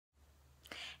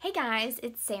Hey guys,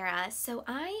 it's Sarah. So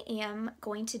I am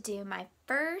going to do my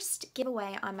first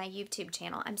giveaway on my YouTube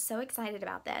channel. I'm so excited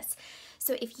about this.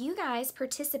 So if you guys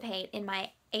participate in my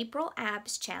April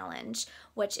Abs Challenge,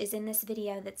 which is in this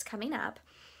video that's coming up,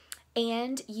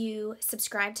 and you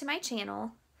subscribe to my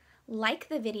channel, like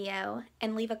the video,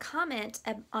 and leave a comment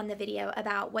on the video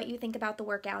about what you think about the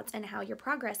workouts and how your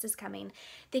progress is coming,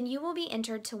 then you will be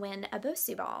entered to win a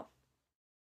Bosu Ball.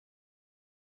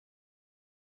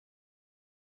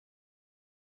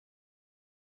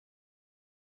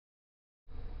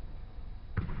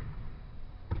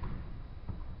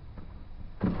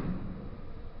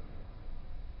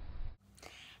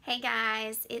 Hey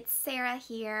guys, it's Sarah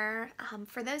here.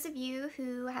 For those of you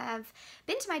who have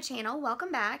been to my channel,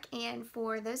 welcome back. And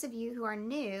for those of you who are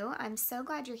new, I'm so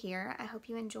glad you're here. I hope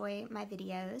you enjoy my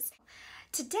videos.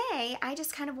 Today, I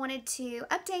just kind of wanted to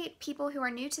update people who are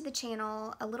new to the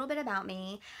channel a little bit about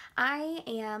me. I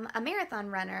am a marathon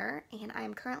runner and I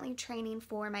am currently training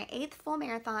for my 8th full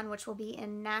marathon, which will be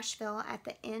in Nashville at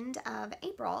the end of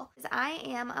April. I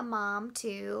am a mom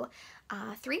to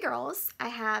 3 girls. I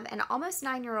have an almost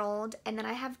 9-year-old, and then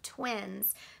I have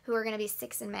twins who are going to be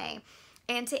 6 in May.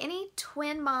 And to any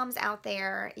twin moms out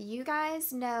there, you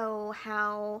guys know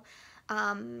how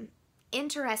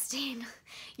interesting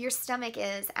your stomach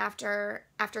is after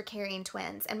carrying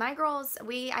twins. And my girls,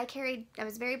 I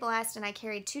was very blessed, and I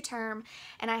carried 2 term,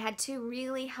 and I had 2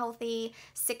 really healthy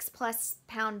 6+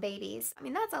 pound babies. I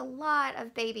mean, that's a lot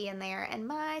of baby in there, and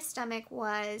my stomach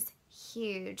was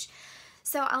huge.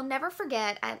 So I'll never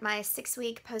forget at my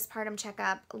 6-week postpartum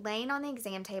checkup, laying on the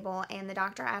exam table and the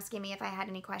doctor asking me if I had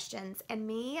any questions, and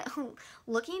me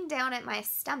looking down at my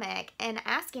stomach and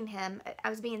asking him, I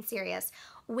was being serious,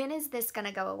 when is this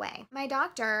gonna go away? My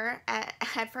doctor,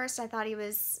 at first I thought he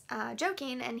was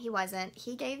joking, and he wasn't.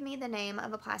 He gave me the name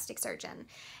of a plastic surgeon,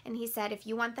 and he said, if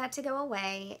you want that to go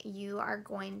away, you are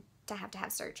going to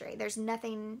have surgery. There's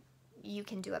nothing you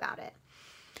can do about it.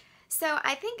 So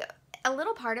I think a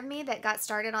little part of me that got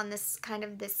started on this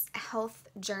health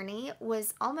journey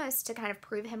was almost to kind of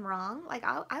prove him wrong. Like,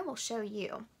 I will show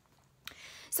you.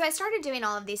 So I started doing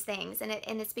all of these things, and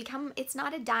it's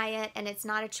not a diet, and it's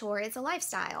not a chore, it's a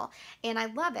lifestyle, and I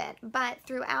love it. But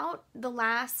throughout the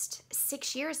last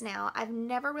 6 years now, I've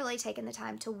never really taken the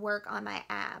time to work on my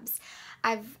abs.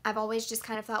 I've always just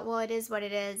kind of thought, well, it is what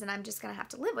it is, and I'm just gonna have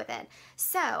to live with it.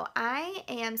 So I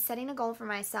am setting a goal for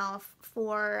myself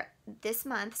for this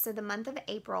month, so the month of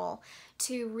April,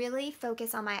 to really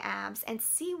focus on my abs and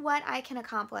see what I can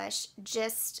accomplish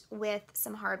just with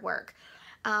some hard work.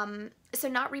 So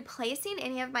not replacing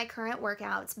any of my current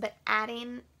workouts, but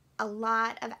adding a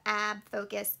lot of ab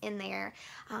focus in there.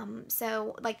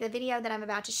 So like the video that I'm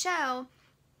about to show,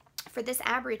 for this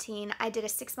ab routine, I did a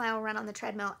 6-mile run on the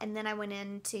treadmill, and then I went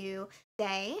into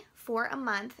day for a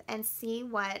month and see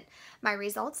what my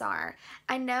results are.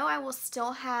 I know I will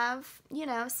still have,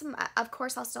 of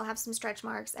course I'll still have some stretch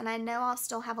marks, and I know I'll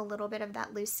still have a little bit of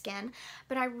that loose skin,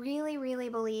 but I really, really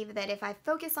believe that if I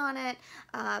focus on it,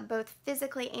 both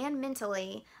physically and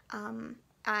mentally,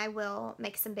 I will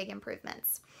make some big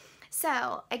improvements.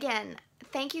 So again,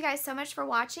 thank you guys so much for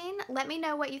watching. Let me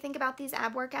know what you think about these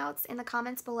ab workouts in the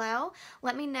comments below.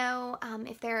 Let me know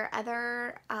if there are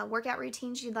other workout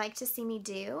routines you'd like to see me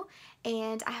do,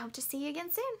 and I hope to see you again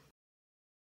soon.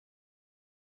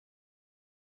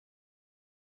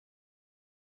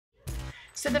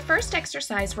 So the first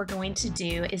exercise we're going to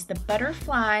do is the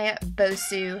butterfly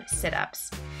Bosu sit-ups.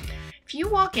 If you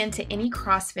walk into any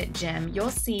CrossFit gym,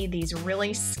 you'll see these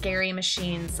really scary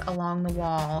machines along the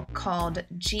wall called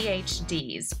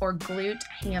GHDs, or glute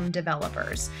ham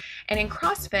developers. And in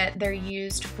CrossFit, they're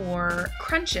used for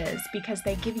crunches because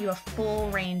they give you a full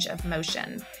range of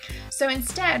motion. So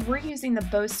instead, we're using the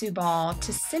Bosu Ball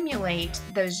to simulate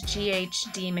those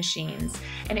GHD machines,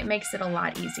 and it makes it a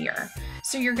lot easier.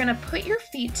 So you're going to put your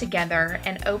feet together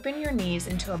and open your knees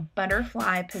into a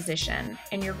butterfly position,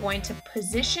 and you're going to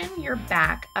position your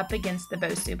back up against the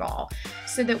Bosu Ball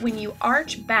so that when you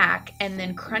arch back and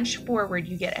then crunch forward,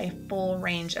 you get a full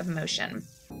range of motion.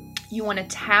 You want to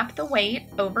tap the weight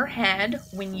overhead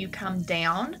when you come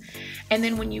down, and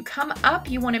then when you come up,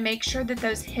 you want to make sure that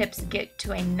those hips get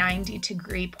to a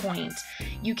 90-degree point.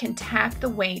 You can tap the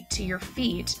weight to your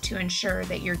feet to ensure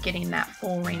that you're getting that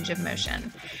full range of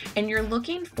motion. And you're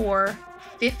looking for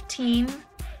 15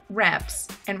 reps,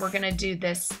 and we're going to do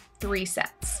this 3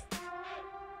 sets.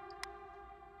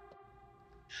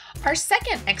 Our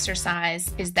second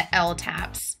exercise is the L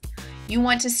taps. You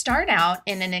want to start out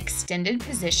in an extended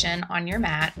position on your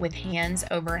mat with hands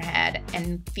overhead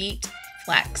and feet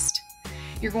flexed.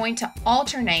 You're going to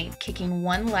alternate kicking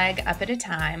one leg up at a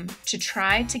time to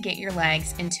try to get your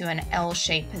legs into an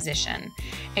L-shaped position.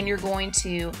 And you're going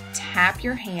to tap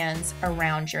your hands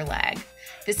around your leg.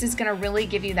 This is going to really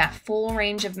give you that full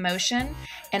range of motion,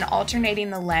 and alternating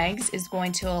the legs is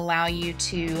going to allow you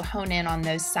to hone in on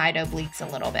those side obliques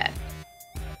a little bit.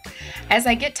 As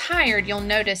I get tired, you'll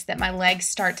notice that my legs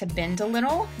start to bend a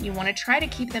little. You want to try to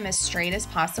keep them as straight as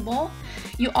possible.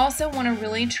 You also want to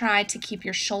really try to keep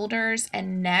your shoulders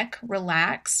and neck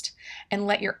relaxed and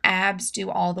let your abs do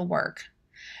all the work.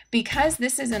 Because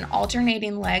this is an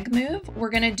alternating leg move, we're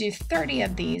going to do 30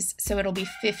 of these, so it'll be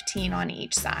 15 on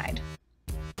each side.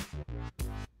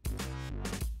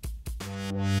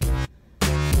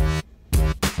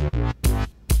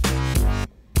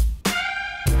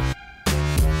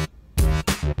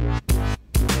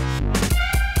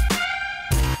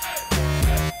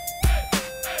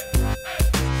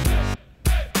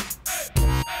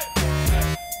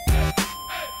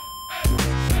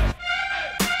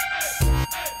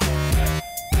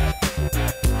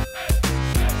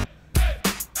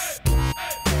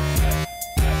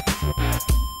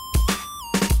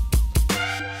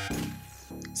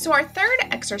 So our third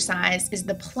exercise is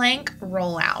the plank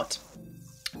rollout.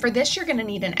 For this, you're going to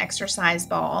need an exercise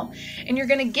ball, and you're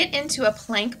going to get into a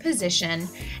plank position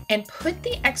and put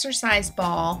the exercise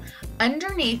ball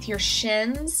underneath your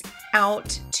shins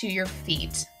out to your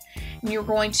feet. And you're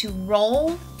going to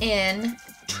roll in,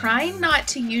 trying not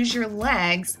to use your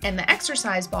legs and the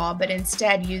exercise ball, but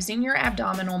instead using your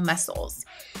abdominal muscles.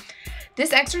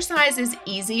 This exercise is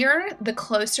easier the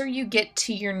closer you get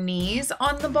to your knees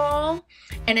on the ball,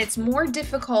 and it's more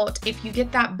difficult if you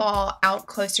get that ball out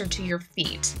closer to your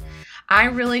feet. I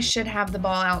really should have the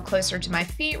ball out closer to my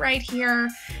feet right here,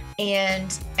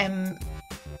 and am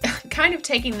kind of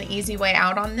taking the easy way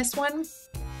out on this one,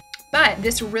 but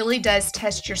this really does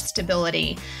test your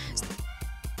stability.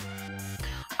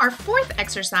 Our fourth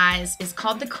exercise is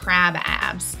called the crab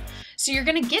abs. So you're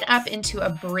going to get up into a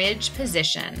bridge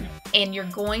position, and you're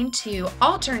going to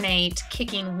alternate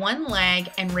kicking one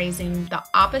leg and raising the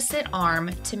opposite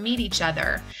arm to meet each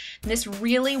other. This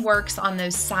really works on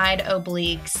those side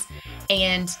obliques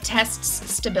and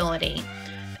tests stability.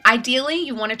 Ideally,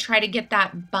 you want to try to get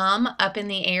that bum up in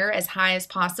the air as high as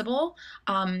possible.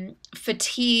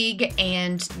 Fatigue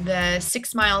and the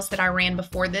 6 miles that I ran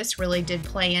before this really did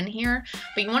play in here,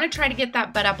 but you want to try to get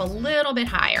that butt up a little bit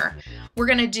higher. We're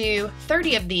going to do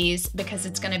 30 of these because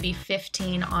it's going to be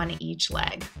 15 on each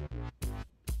leg.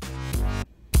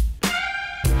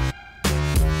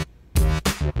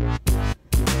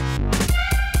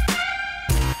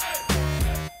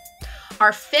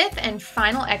 Our fifth and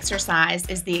final exercise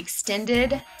is the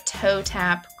extended toe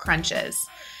tap crunches.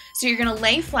 So you're going to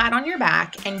lay flat on your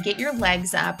back and get your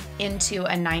legs up into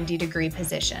a 90-degree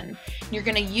position. You're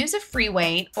going to use a free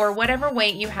weight or whatever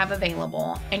weight you have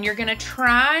available, and you're going to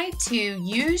try to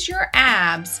use your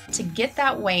abs to get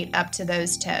that weight up to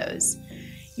those toes.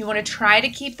 You want to try to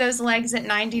keep those legs at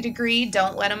 90 degree.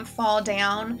 Don't let them fall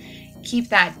down. Keep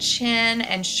that chin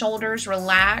and shoulders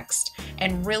relaxed,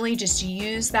 and really just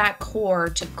use that core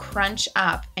to crunch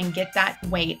up and get that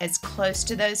weight as close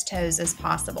to those toes as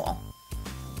possible.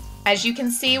 As you can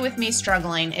see with me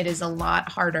struggling, it is a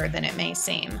lot harder than it may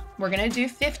seem. We're going to do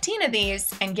 15 of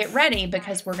these and get ready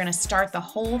because we're going to start the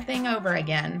whole thing over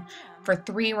again for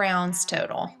 3 rounds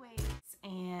total.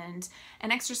 And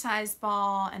an exercise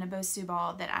ball and a Bosu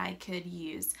ball that I could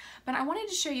use. But I wanted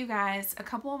to show you guys a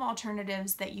couple of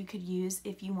alternatives that you could use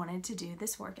if you wanted to do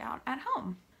this workout at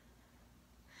home.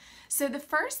 So the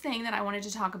first thing that I wanted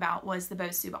to talk about was the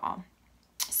Bosu ball.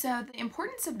 So the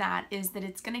importance of that is that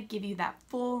it's going to give you that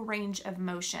full range of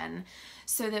motion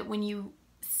so that when you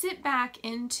sit back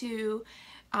into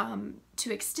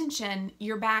to extension,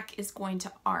 your back is going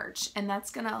to arch, and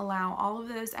that's going to allow all of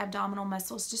those abdominal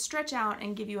muscles to stretch out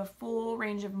and give you a full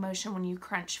range of motion when you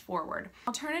crunch forward.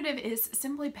 Alternative is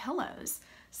simply pillows.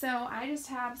 So I just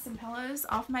have some pillows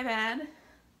off my bed.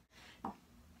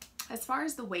 As far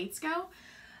as the weights go,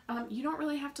 you don't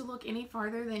really have to look any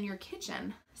farther than your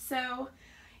kitchen. So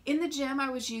in the gym, I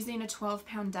was using a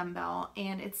 12-pound dumbbell,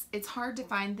 and it's hard to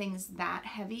find things that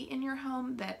heavy in your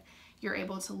home that you're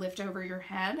able to lift over your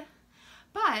head.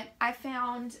 But I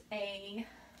found a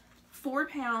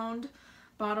 4-pound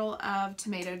bottle of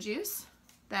tomato juice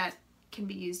that can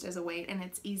be used as a weight, and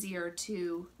it's easier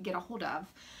to get a hold of.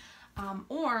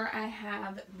 Or I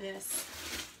have this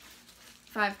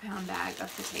 5-pound bag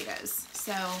of potatoes.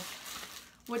 So,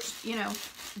 which, you know,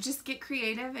 just get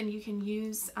creative, and you can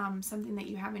use something that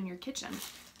you have in your kitchen.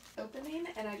 Opening,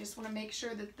 and I just want to make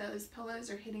sure that those pillows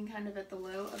are hitting kind of at the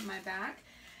low of my back.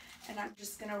 And I'm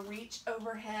just gonna reach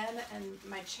overhead, and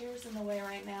my chair's in the way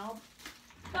right now,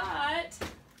 but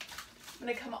I'm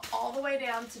gonna come all the way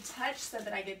down to touch so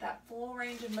that I get that full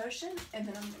range of motion, and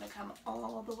then I'm gonna come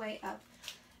all the way up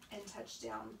and touch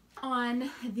down. On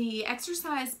the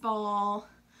exercise ball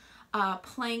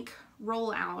plank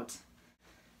rollout,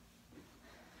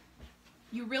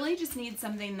 you really just need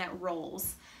something that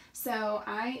rolls. So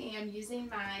I am using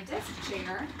my desk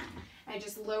chair. I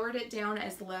just lowered it down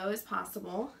as low as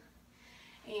possible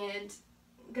and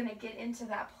I'm gonna get into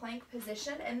that plank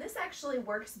position. And this actually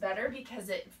works better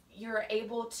because you're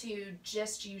able to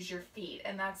just use your feet,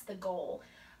 and that's the goal.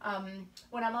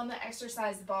 When I'm on the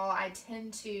exercise ball, I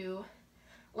tend to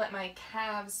let my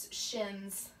calves,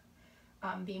 shins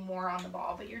be more on the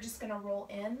ball, but you're just gonna roll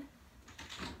in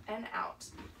and out.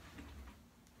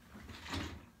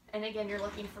 And again, you're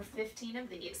looking for 15 of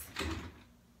these.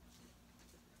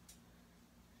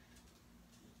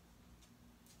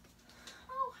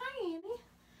 Oh, hi, Annie.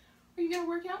 Are you gonna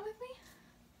work out with me?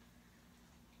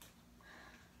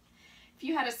 If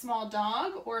you had a small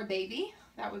dog or a baby,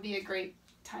 that would be a great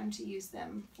time to use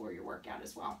them for your workout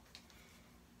as well.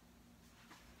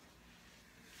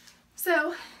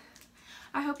 So,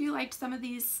 I hope you liked some of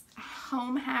these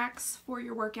home hacks for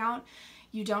your workout.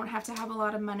 You don't have to have a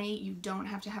lot of money. You don't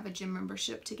have to have a gym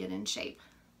membership to get in shape.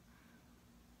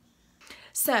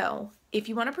 So, if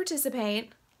you want to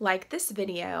participate, like this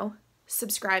video,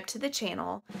 subscribe to the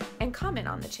channel, and comment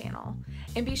on the channel.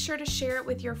 And be sure to share it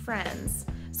with your friends.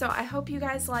 So I hope you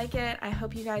guys like it. I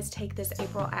hope you guys take this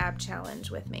April ab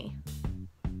challenge with me.